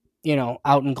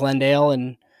 out in Glendale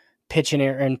and pitch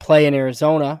and play in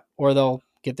Arizona, or they'll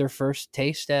get their first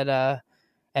taste at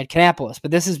Kannapolis.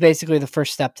 But this is basically the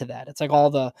first step to that. It's like all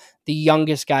the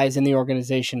youngest guys in the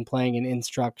organization playing in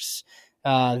Instructs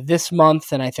this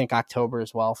month, and I think October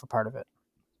as well for part of it.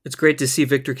 It's great to see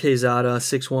Victor Quezada,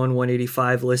 6'1",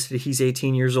 185 listed. He's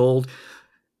 18 years old.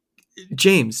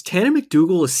 James, Tanner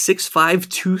McDougal is 6'5",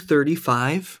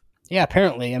 235. Yeah,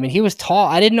 apparently. He was tall.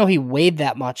 I didn't know he weighed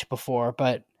that much before,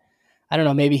 but I don't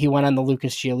know. Maybe he went on the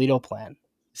Lucas Giolito plan.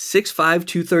 6'5",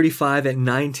 235 at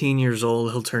 19 years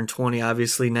old. He'll turn 20,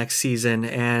 obviously, next season.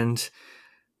 And,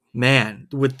 man,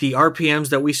 with the RPMs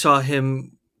that we saw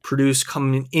him produce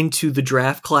coming into the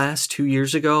draft class 2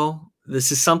 years ago,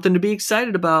 this is something to be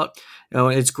excited about.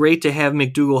 It's great to have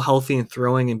McDougal healthy and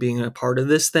throwing and being a part of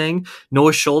this thing.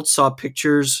 Noah Schultz saw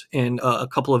pictures and a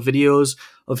couple of videos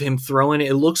of him throwing.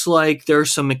 It looks like there are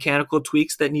some mechanical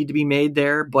tweaks that need to be made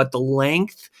there, but the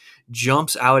length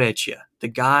jumps out at you. The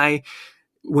guy,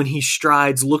 when he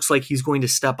strides, looks like he's going to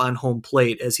step on home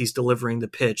plate as he's delivering the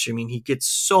pitch. He gets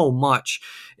so much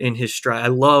in his stride. I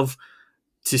love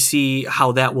to see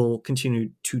how that will continue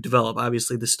to develop.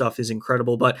 Obviously, the stuff is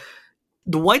incredible, but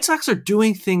the White Sox are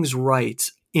doing things right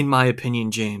in my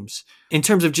opinion, James, in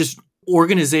terms of just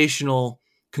organizational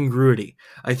congruity.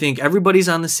 I think everybody's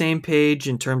on the same page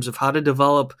in terms of how to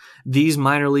develop these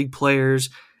minor league players.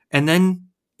 And then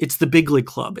it's the big league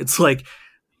club. It's like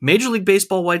Major League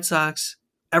Baseball, White Sox,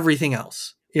 everything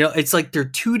else. It's like they're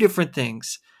two different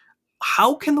things.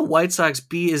 How can the White Sox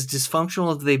be as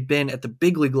dysfunctional as they've been at the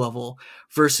big league level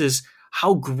versus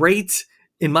how great,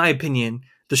 in my opinion,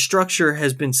 the structure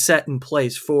has been set in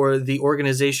place for the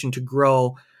organization to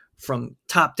grow from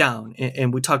top down?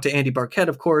 And we talked to Andy Barquette,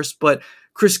 of course, but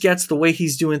Chris Getz, the way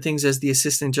he's doing things as the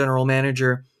assistant general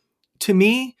manager, to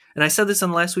me, and I said this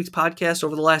on last week's podcast,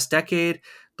 over the last decade,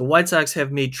 the White Sox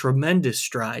have made tremendous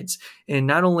strides in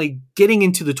not only getting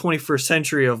into the 21st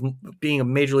century of being a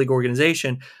major league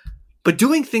organization, but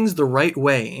doing things the right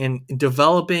way and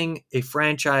developing a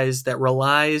franchise that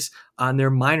relies on their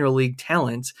minor league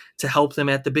talent to help them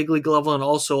at the big league level and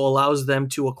also allows them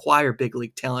to acquire big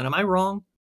league talent. Am I wrong?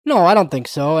 No, I don't think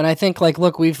so. And I think,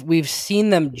 look, we've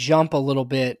seen them jump a little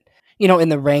bit, in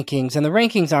the rankings, and the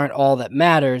rankings aren't all that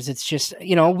matters. It's just,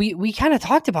 we kind of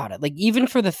talked about it. Like, even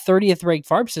for the 30th ranked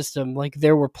farm system, like,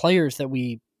 there were players that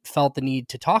we felt the need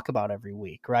to talk about every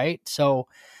week, right? So,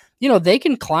 they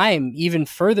can climb even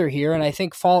further here. And I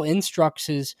think Fall Instructs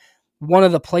is one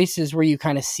of the places where you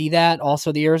kind of see that.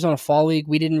 Also, the Arizona Fall League,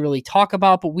 we didn't really talk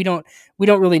about, but we don't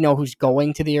really know who's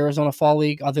going to the Arizona Fall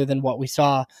League other than what we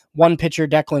saw. One pitcher,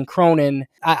 Declan Cronin.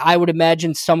 I would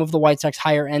imagine some of the White Sox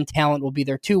higher end talent will be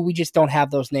there too. We just don't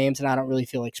have those names, and I don't really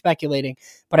feel like speculating.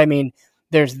 But I mean,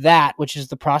 there's that, which is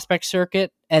the prospect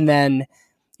circuit. And then,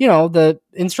 the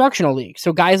instructional league.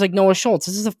 So guys like Noah Schultz,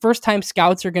 this is the first time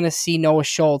scouts are going to see Noah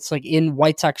Schultz like in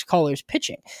White Sox colors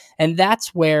pitching. And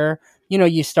that's where,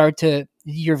 you start to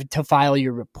file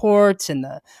your reports, and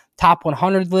the top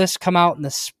 100 lists come out in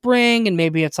the spring. And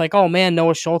maybe it's like, oh man,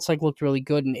 Noah Schultz like looked really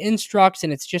good in Instructs,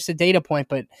 and it's just a data point.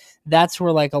 But that's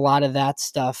where like a lot of that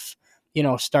stuff,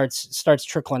 starts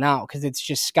trickling out, because it's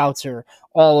just scouts are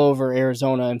all over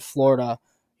Arizona and Florida,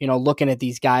 looking at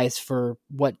these guys for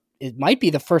what it might be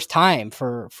the first time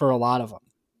for a lot of them.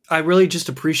 I really just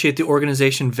appreciate the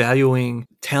organization valuing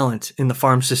talent in the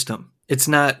farm system. It's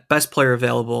not best player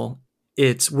available.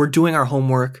 It's we're doing our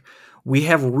homework. We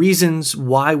have reasons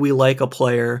why we like a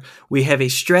player. We have a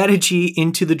strategy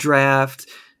into the draft.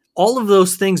 All of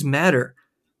those things matter.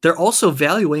 They're also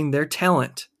valuing their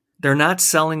talent. They're not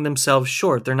selling themselves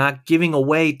short. They're not giving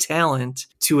away talent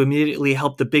to immediately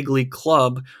help the big league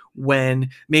club when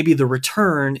maybe the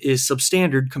return is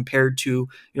substandard compared to,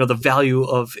 the value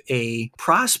of a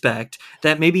prospect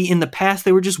that maybe in the past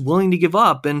they were just willing to give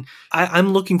up. And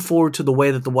I'm looking forward to the way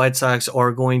that the White Sox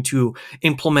are going to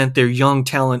implement their young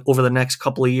talent over the next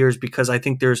couple of years, because I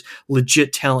think there's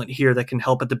legit talent here that can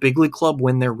help at the big league club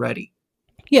when they're ready.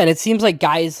 Yeah, and it seems like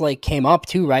guys like came up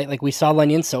too, right? Like we saw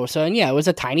Lenyon Sosa, and yeah, it was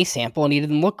a tiny sample and he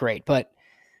didn't look great, but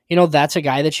that's a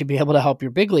guy that should be able to help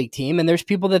your big league team. And there's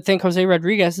people that think Jose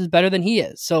Rodriguez is better than he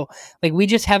is. So like we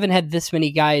just haven't had this many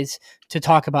guys to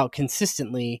talk about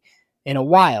consistently in a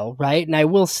while, right? And I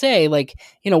will say, like,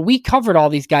 we covered all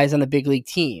these guys on the big league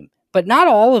team, but not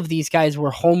all of these guys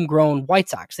were homegrown White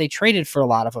Sox. They traded for a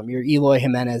lot of them. Your Eloy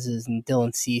Jimenez's and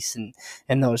Dylan Cease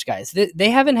and those guys. They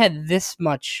haven't had this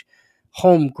much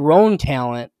homegrown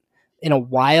talent in a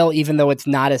while, even though it's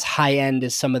not as high end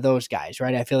as some of those guys,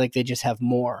 right? I feel like they just have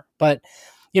more. But,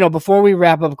 before we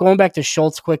wrap up, going back to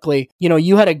Schultz quickly,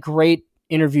 you had a great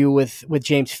interview with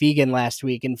James Fegan last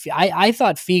week. And I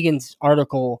thought Fegan's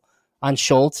article on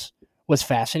Schultz was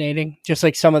fascinating. Just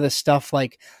like some of the stuff,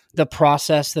 like the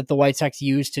process that the White Sox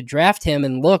used to draft him.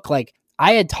 And look, like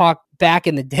I had talked back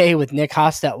in the day with Nick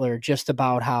Hostetler just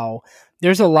about how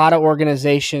there's a lot of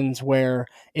organizations where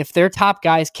if their top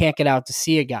guys can't get out to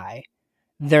see a guy,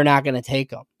 they're not going to take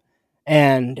them.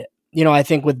 And, I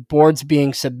think with boards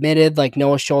being submitted, like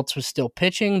Noah Schultz was still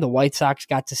pitching, the White Sox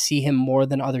got to see him more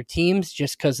than other teams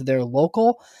just because they're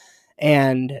local.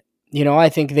 And, I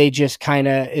think they just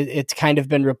it's kind of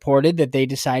been reported that they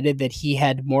decided that he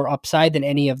had more upside than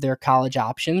any of their college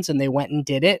options, and they went and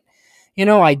did it.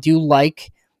 I do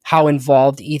like how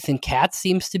involved Ethan Katz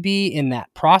seems to be in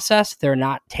that process. They're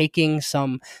not taking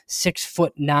some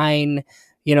 6'9",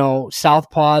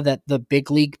 southpaw that the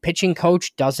big league pitching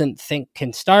coach doesn't think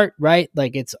can start, right?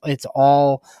 Like it's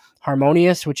all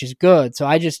harmonious, which is good. So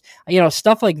I just,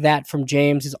 stuff like that from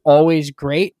James is always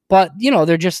great, but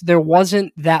there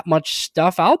wasn't that much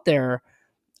stuff out there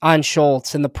on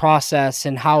Schultz and the process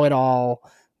and how it all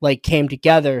like came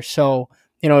together. So,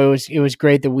 it was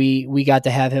great that we got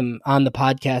to have him on the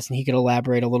podcast and he could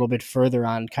elaborate a little bit further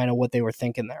on kind of what they were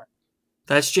thinking there.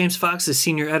 That's James Fox, the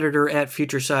senior editor at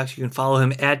FutureSox. You can follow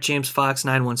him at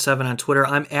JamesFox917 on Twitter.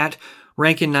 I'm at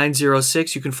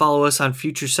Rankin906. You can follow us on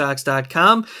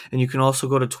FutureSox.com, and you can also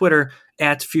go to Twitter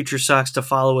at FutureSox to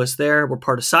follow us there. We're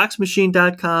part of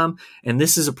SoxMachine.com, and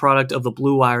this is a product of the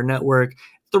Blue Wire Network.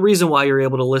 The reason why you're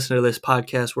able to listen to this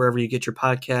podcast wherever you get your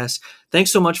podcasts.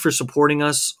 Thanks so much for supporting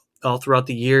us all throughout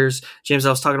the years. James, I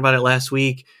was talking about it last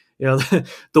week. You know,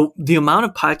 the amount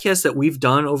of podcasts that we've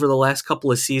done over the last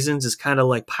couple of seasons is kind of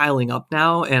like piling up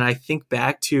now. And I think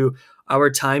back to our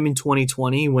time in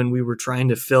 2020 when we were trying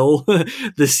to fill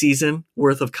the season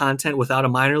worth of content without a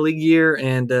minor league year.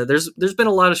 And there's been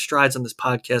a lot of strides on this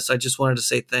podcast. So I just wanted to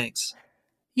say thanks.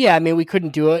 Yeah, I mean, we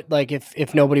couldn't do it like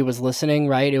if nobody was listening,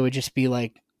 right? It would just be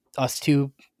like us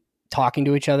two talking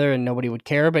to each other and nobody would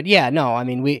care. But yeah, no, I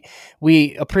mean,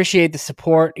 we appreciate the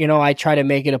support. You know, I try to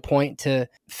make it a point to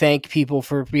thank people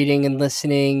for reading and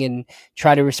listening and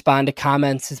try to respond to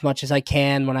comments as much as I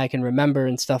can when I can remember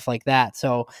and stuff like that.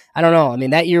 So I don't know. I mean,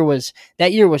 that year was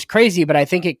crazy, but I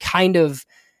think it kind of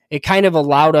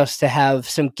allowed us to have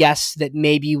some guests that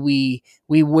maybe we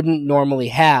wouldn't normally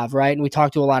have. Right. And we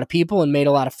talked to a lot of people and made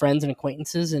a lot of friends and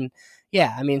acquaintances. And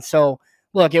yeah, I mean, so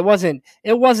look, it wasn't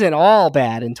all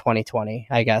bad in 2020,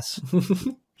 I guess.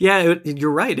 Yeah, you're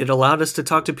right. It allowed us to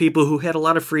talk to people who had a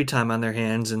lot of free time on their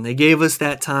hands, and they gave us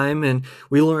that time, and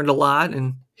we learned a lot,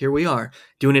 and here we are,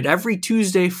 doing it every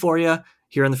Tuesday for you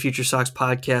here on the FutureSox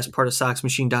Podcast, part of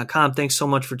SoxMachine.com. Thanks so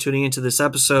much for tuning into this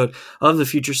episode of the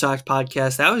FutureSox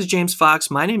Podcast. That was James Fox.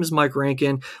 My name is Mike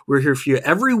Rankin. We're here for you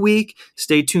every week.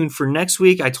 Stay tuned for next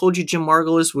week. I told you Jim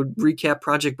Margulis would recap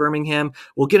Project Birmingham.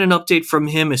 We'll get an update from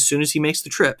him as soon as he makes the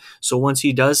trip. So once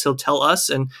he does, he'll tell us,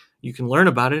 and you can learn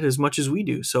about it as much as we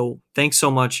do. So thanks so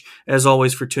much, as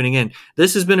always, for tuning in.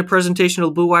 This has been a presentation of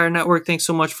the Blue Wire Network. Thanks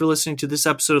so much for listening to this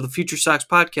episode of the FutureSox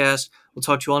Podcast. We'll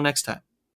talk to you all next time.